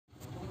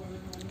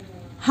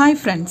Hi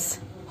friends,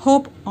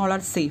 hope all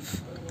are safe.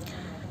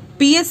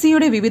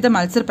 PSCയുടെ വിവിധ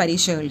മത്സര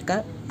പരീക്ഷകൾക്ക്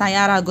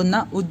തയ്യാറാകുന്ന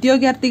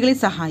ഉദ്യോഗാർത്ഥികളെ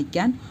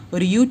സഹായിക്കാൻ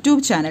ഒരു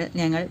യൂട്യൂബ് ചാനൽ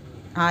ഞങ്ങൾ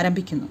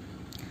ആരംഭിക്കുന്നു.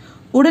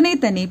 ഉടനെ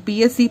തന്നെ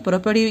PSC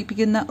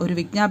പുറപ്പെടുവിപ്പിക്കുന്ന ഒരു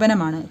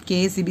വിജ്ഞാപനമാണ്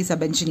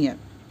ksebSubEngineer.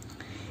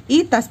 ഈ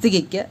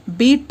തസ്തികയ്ക്ക്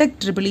BTech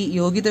EEE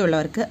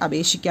യോഗ്യതയുള്ളവർക്ക്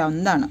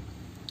അപേക്ഷിക്കാവുന്നതാണ്.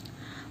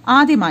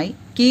 ആദ്യമായി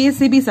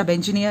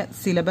KSEBCoaching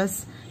Syllabus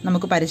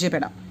നമുക്ക്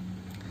പരിചയപ്പെടാം.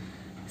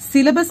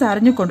 സിലബസ്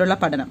അറിഞ്ഞുകൊണ്ടുള്ള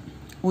പഠനം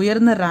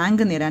ഉയർന്ന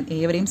റാങ്ക് നേടാൻ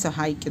ഏവരെയും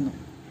സഹായിക്കുന്നു.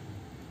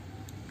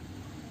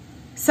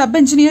 സബ്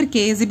എഞ്ചിനീയർ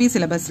KSEB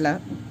സിലബസിൽ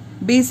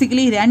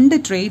ബേസിക്കലി 2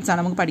 ട്രേഡ്സ് ആണ്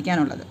നമുക്ക്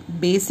പഠിക്കാനുള്ളത്.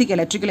 Basic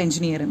electrical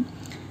engineering,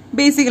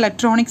 basic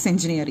electronics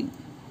engineering.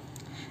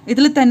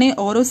 ഇതിൽ തന്നെ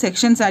ഓരോ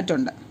സെക്ഷൻസ്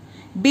ആയിട്ടുണ്ട്.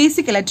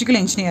 ബേസിക് ഇലക്ട്രിക്കൽ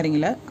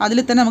എഞ്ചിനീയറിംഗിൽ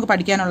അതിൽ തന്നെ നമുക്ക്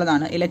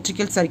പഠിക്കാനുള്ളതാണ്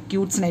electrical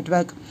circuits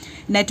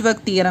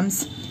network theorems,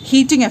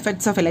 heating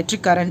effects of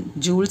electric current,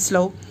 Joule's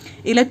law,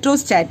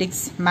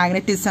 electrostatics,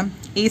 magnetism,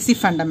 AC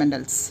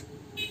fundamentals.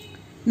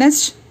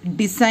 Next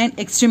design,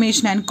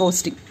 എക്സ്റ്റിമേഷൻ and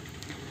costing.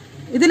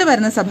 ഇതിൽ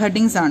വരുന്ന സബ്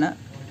ഹെഡിങ്സ് ആണ്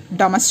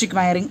domestic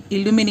wiring,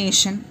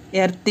 illumination,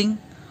 earthing,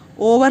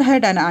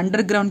 overhead and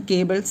underground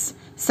cables,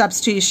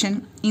 substation,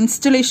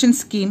 installation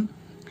scheme,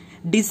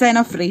 design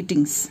of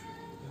ratings.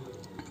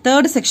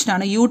 Third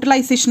സെക്ഷനാണ്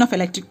utilisation of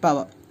electric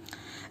power.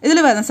 ഇതിൽ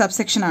വരുന്ന sub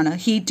സെക്ഷനാണ്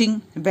heating,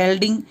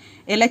 welding,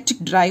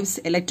 electric drives,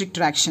 electric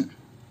traction.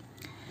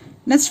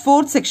 Next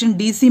fourth section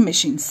DC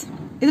machines.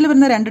 ഇതിൽ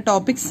വരുന്ന 2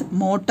 topics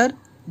motor,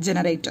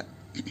 generator.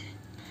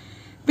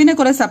 പിന്നെ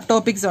കുറേ sub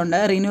topics ഉണ്ട്.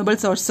 Renewable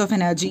sources of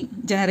energy,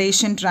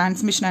 generation,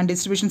 transmission and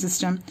distribution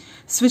system,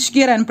 switch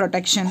gear and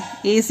protection,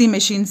 AC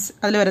machines.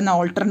 അതിൽ വരുന്ന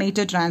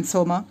alternator,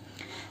 transformer.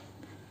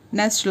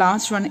 Next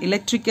last one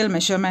electrical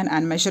measurement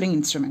and measuring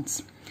instruments.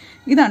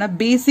 ഇതാണ്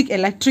basic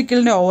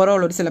ഇലക്ട്രിക്കലിൻ്റെ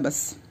overall ഒരു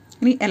syllabus.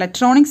 ഇനി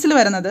ഇലക്ട്രോണിക്സിൽ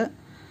വരുന്നത്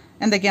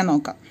എന്തൊക്കെയാണെന്ന്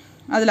നോക്കാം.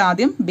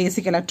 അതിലാദ്യം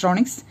basic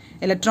electronics,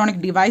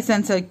 electronic device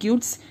and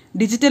circuits,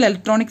 digital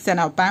electronics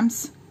and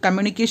ഒപാംസ്,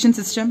 communication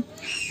system,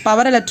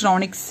 power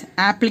electronics,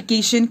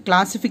 application,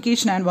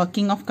 classification and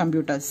working of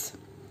computers.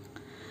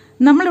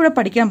 നമ്മളിവിടെ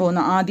പഠിക്കാൻ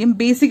പോകുന്ന ആദ്യം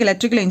ബേസിക്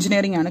ഇലക്ട്രിക്കൽ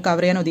എഞ്ചിനീയറിംഗ് ആണ്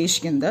കവർ ചെയ്യാൻ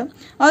ഉദ്ദേശിക്കുന്നത്.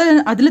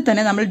 അതിൽ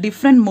തന്നെ നമ്മൾ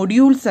ഡിഫറെൻറ്റ്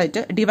മൊഡ്യൂൾസ്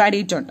ആയിട്ട് ഡിവൈഡ്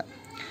ചെയ്തിട്ടുണ്ട്.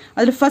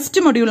 അതിൽ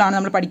ഫസ്റ്റ് മൊഡ്യൂളാണ്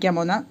നമ്മൾ പഠിക്കാൻ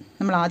പോകുന്നത്.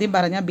 നമ്മൾ ആദ്യം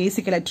പറഞ്ഞ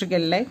basic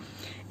ഇലക്ട്രിക്കലിലെ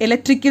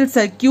electrical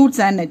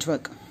circuits and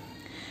network.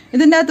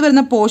 ഇതിൻ്റെ അകത്ത്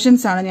വരുന്ന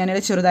പോർഷൻസ് ആണ്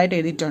ഞാനിവിടെ ചെറുതായിട്ട്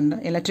എഴുതിയിട്ടുണ്ട്.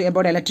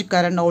 About electric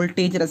current,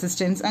 voltage,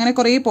 resistance, അങ്ങനെ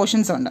കുറേ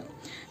പോർഷൻസ് ഉണ്ട്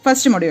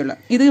ഫസ്റ്റ് മൊഡ്യൂളിൽ.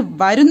 ഇത്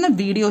വരുന്ന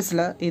വീഡിയോസിൽ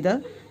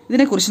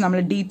ഇതിനെക്കുറിച്ച് നമ്മൾ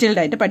ഡീറ്റെയിൽഡ്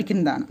ആയിട്ട്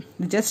പഠിക്കുന്നതാണ്.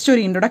 ഇത് ജസ്റ്റ്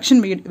ഒരു ഇൻട്രൊഡക്ഷൻ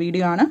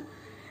വീഡിയോ ആണ്.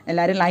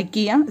 എല്ലാവരും ലൈക്ക്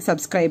ചെയ്യുക,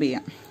 സബ്സ്ക്രൈബ്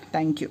ചെയ്യുക.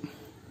 Thank you.